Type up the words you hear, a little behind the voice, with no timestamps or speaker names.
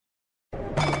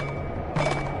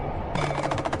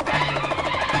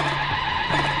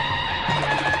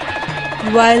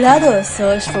while others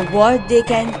search for what they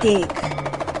can take.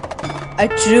 A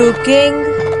true king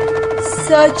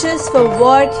searches for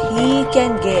what he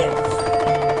can give.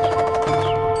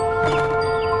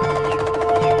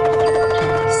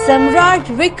 Samrat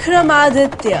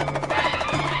Vikramaditya,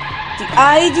 the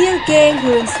ideal king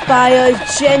who inspired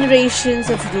generations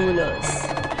of rulers.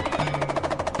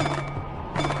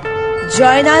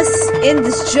 Join us in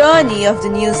this journey of the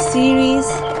new series,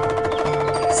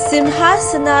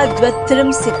 Simhasana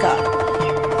Dvatrimsika,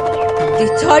 the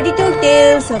 32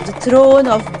 tales of the throne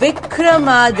of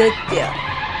Vikramaditya.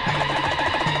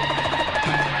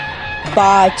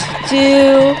 Part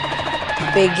 2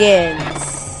 begins.